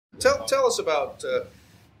Tell us about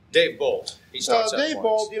Dave Bolt. He starts Dave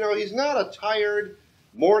Bolt, he's not a tired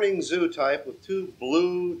morning zoo type with two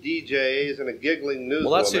blue DJs and a giggling newswoman.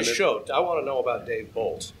 Well, that's his show. I want to know about Dave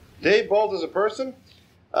Bolt. Dave Bolt is a person?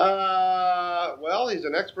 Well, he's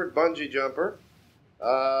an expert bungee jumper.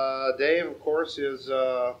 Dave, of course, is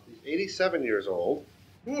 87 years old.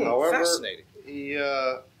 However, fascinating. He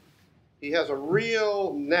has a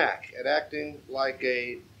real knack at acting like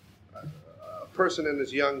a person in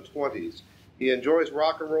his young 20s. He enjoys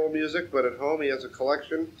rock and roll music, but at home he has a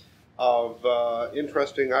collection of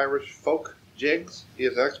interesting Irish folk jigs. He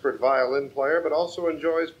is an expert violin player, but also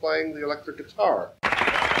enjoys playing the electric guitar.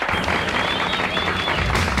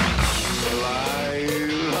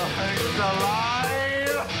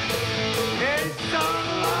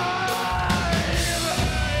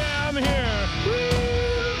 I'm here.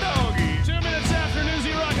 Woo, doggy. 2 minutes after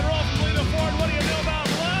Newsy Rock and Roll from Toledo Ford. What do you know about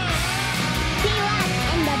love? C-Rock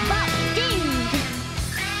and the Buck Dude.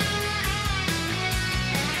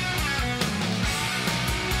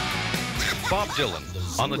 Bob Dylan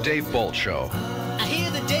on the Dave Bolt Show. I hear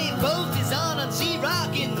the Dave Bolt is on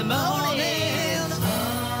C-Rock in the mornings,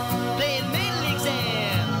 playing middle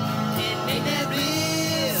exam and make that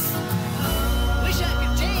riff. Wish I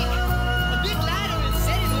could take a big lighter and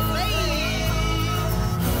set it aflame.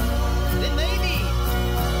 Then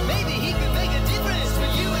maybe he could make a difference for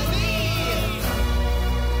you and me.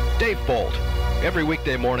 Dave Bolt, every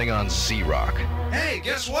weekday morning on C-Rock. Hey,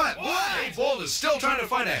 guess what? Dave Bolt is still trying to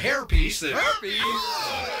find a hairpiece that...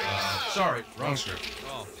 Hairpiece? Sorry, wrong script.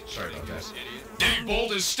 Oh, sorry about that. Dave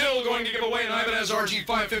Bolt is still going to give away an Ibanez RG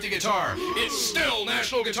 550 guitar. It's still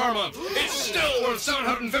National Guitar Month. It's still worth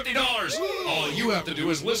 $750. All you have to do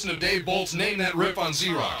is listen to Dave Bolt's Name That Riff on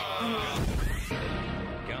Z-Rock.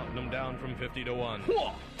 Counting them down from 50 to 1.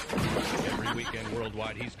 Every weekend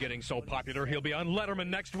worldwide, he's getting so popular, he'll be on Letterman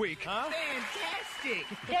next week. Huh? Fantastic.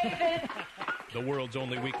 David. The world's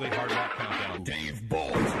only weekly hard rock countdown. Dave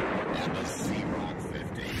Bolt and the Z-Rock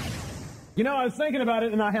 50. You know, I was thinking about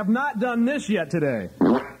it, and I have not done this yet today.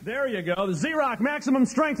 There you go, the Z-Rock Maximum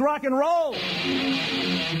Strength Rock and Roll.